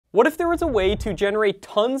What if there was a way to generate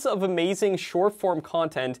tons of amazing short-form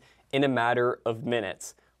content in a matter of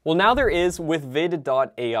minutes? Well, now there is with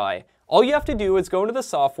Vid.AI. All you have to do is go into the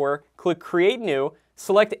software, click Create New,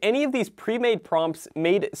 select any of these pre-made prompts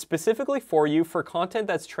made specifically for you for content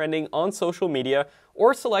that's trending on social media,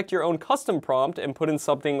 or select your own custom prompt and put in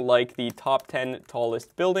something like the top 10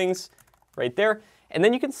 tallest buildings right there. And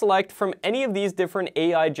then you can select from any of these different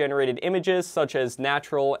AI-generated images, such as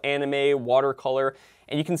natural, anime, watercolor,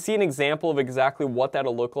 and you can see an example of exactly what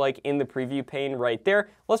that'll look like in the preview pane right there.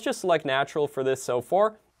 Let's just select natural for this so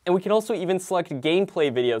far. And we can also even select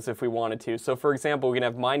gameplay videos if we wanted to. So for example, we can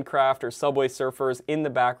have Minecraft or Subway Surfers in the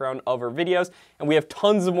background of our videos, and we have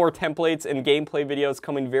tons of more templates and gameplay videos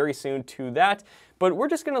coming very soon to that. But we're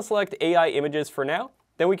just gonna select AI images for now.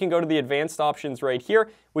 Then we can go to the advanced options right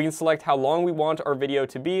here. We can select how long we want our video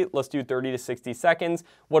to be. Let's do 30 to 60 seconds.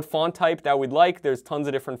 What font type that we'd like. There's tons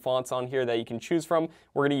of different fonts on here that you can choose from.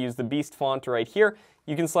 We're gonna use the Beast font right here.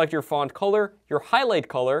 You can select your font color, your highlight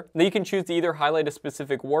color. Then you can choose to either highlight a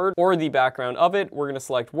specific word or the background of it. We're gonna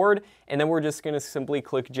select word, and then we're just gonna simply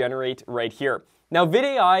click generate right here. Now,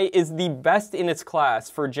 VidAI is the best in its class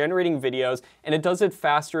for generating videos, and it does it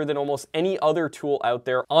faster than almost any other tool out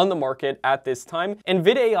there on the market at this time. And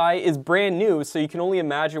VidAI is brand new, so you can only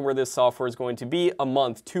imagine where this software is going to be a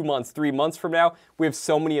month, 2 months, 3 months from now. We have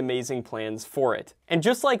so many amazing plans for it. And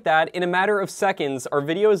just like that, in a matter of seconds, our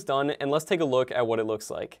video is done, and let's take a look at what it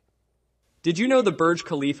looks like. Did you know the Burj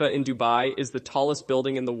Khalifa in Dubai is the tallest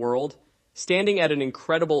building in the world? Standing at an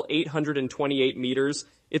incredible 828 meters,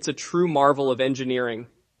 it's a true marvel of engineering.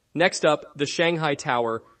 Next up, the Shanghai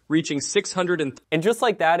Tower, reaching 600. And just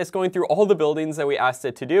like that, it's going through all the buildings that we asked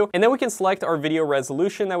it to do. And then we can select our video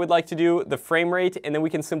resolution that we'd like to do, the frame rate, and then we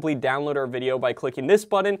can simply download our video by clicking this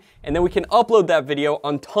button. And then we can upload that video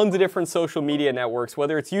on tons of different social media networks,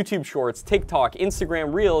 whether it's YouTube Shorts, TikTok,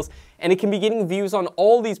 Instagram Reels, and it can be getting views on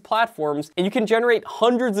all these platforms. And you can generate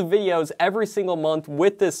hundreds of videos every single month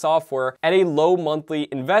with this software at a low monthly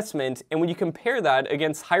investment. And when you compare that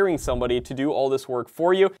against hiring somebody to do all this work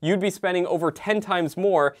for you, you'd be spending over 10 times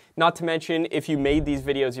more. Not to mention, if you made these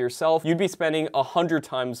videos yourself, you'd be spending 100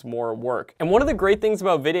 times more work. And one of the great things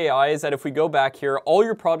about VidAI is that if we go back here, all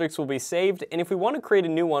your projects will be saved. And if we want to create a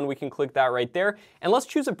new one, we can click that right there. And let's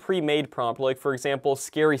choose a pre-made prompt, like for example,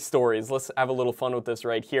 scary stories. Let's have a little fun with this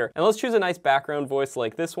right here. And let's choose a nice background voice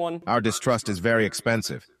like this one. Our distrust is very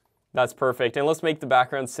expensive. That's perfect. And let's make the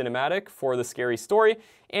background cinematic for the scary story.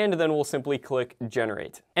 And then we'll simply click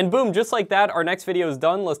generate. And boom, just like that, our next video is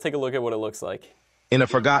done. Let's take a look at what it looks like. In a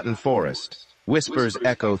forgotten forest, whispers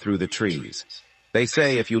echo through the trees. They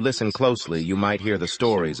say if you listen closely, you might hear the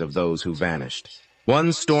stories of those who vanished.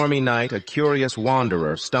 One stormy night, a curious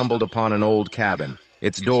wanderer stumbled upon an old cabin,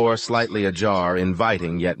 its door slightly ajar,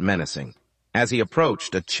 inviting yet menacing. As he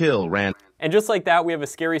approached, a chill ran. And just like that, we have a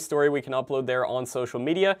scary story we can upload there on social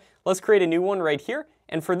media. Let's create a new one right here.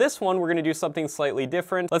 And for this one, we're going to do something slightly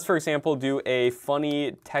different. Let's, for example, do a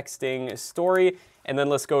funny texting story. And then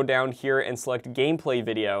let's go down here and select gameplay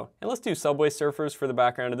video. And let's do Subway Surfers for the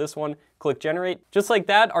background of this one. Click generate. Just like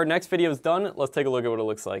that, our next video is done. Let's take a look at what it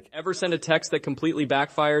looks like. Ever send a text that completely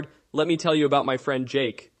backfired? Let me tell you about my friend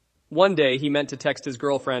Jake. One day, he meant to text his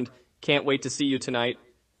girlfriend, "Can't wait to see you tonight,"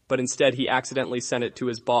 but instead he accidentally sent it to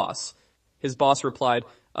his boss. His boss replied,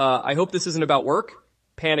 "I hope this isn't about work?"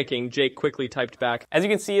 Panicking, Jake quickly typed back. As you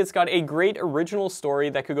can see, it's got a great original story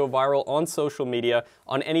that could go viral on social media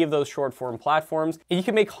on any of those short form platforms. And you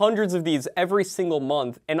can make hundreds of these every single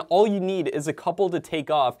month, and all you need is a couple to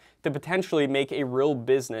take off to potentially make a real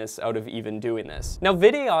business out of even doing this. Now,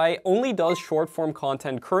 VidAI only does short form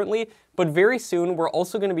content currently, but very soon we're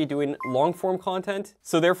also going to be doing long form content.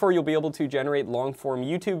 So therefore you'll be able to generate long form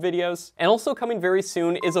YouTube videos. And also coming very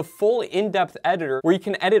soon is a full in-depth editor where you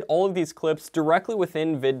can edit all of these clips directly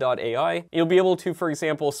within Vid.AI. You'll be able to, for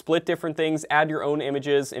example, split different things, add your own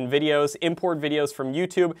images and videos, import videos from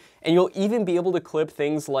YouTube, and you'll even be able to clip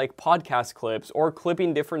things like podcast clips or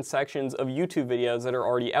clipping different sections of YouTube videos that are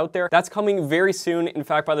already out there. That's coming very soon. In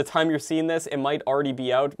fact, by the time you're seeing this, it might already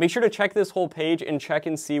be out. Make sure to check this whole page and check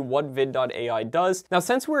and see what Vid.AI does. Now,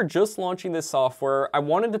 since we're just launching this software, I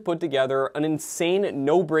wanted to put together an insane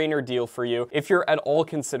no-brainer deal for you if you're at all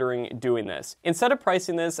considering doing this. Instead of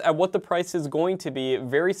pricing this at what the price is going to be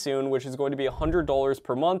very soon, which is going to be $100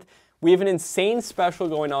 per month, we have an insane special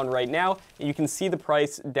going on right now, and you can see the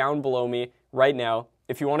price down below me right now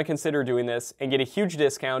if you want to consider doing this and get a huge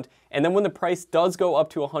discount. And then when the price does go up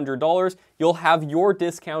to $100, you'll have your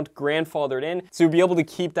discount grandfathered in, so you'll be able to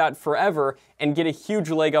keep that forever and get a huge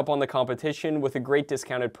leg up on the competition with a great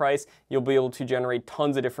discounted price. You'll be able to generate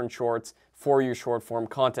tons of different shorts for your short form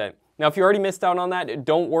content. Now, if you already missed out on that,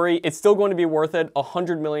 don't worry. It's still going to be worth it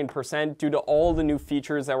 100 million% due to all the new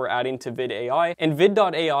features that we're adding to VidAI. And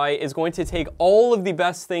Vid.AI is going to take all of the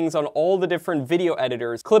best things on all the different video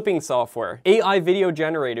editors, clipping software, AI video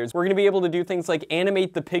generators. We're going to be able to do things like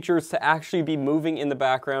animate the pictures to actually be moving in the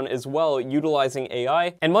background as well, utilizing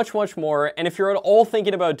AI, and much, much more. And if you're at all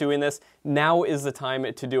thinking about doing this, now is the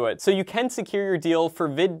time to do it. So you can secure your deal for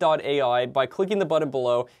Vid.AI by clicking the button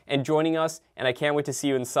below and joining us, and I can't wait to see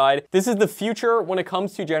you inside. This is the future when it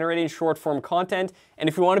comes to generating short form content, and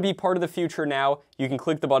if you want to be part of the future now, you can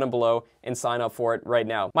click the button below and sign up for it right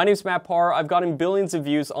now. My name is Matt Parr. I've gotten billions of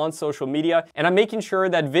views on social media, and I'm making sure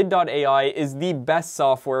that Vid.AI is the best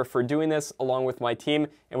software for doing this along with my team,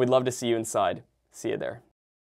 and we'd love to see you inside. See you there.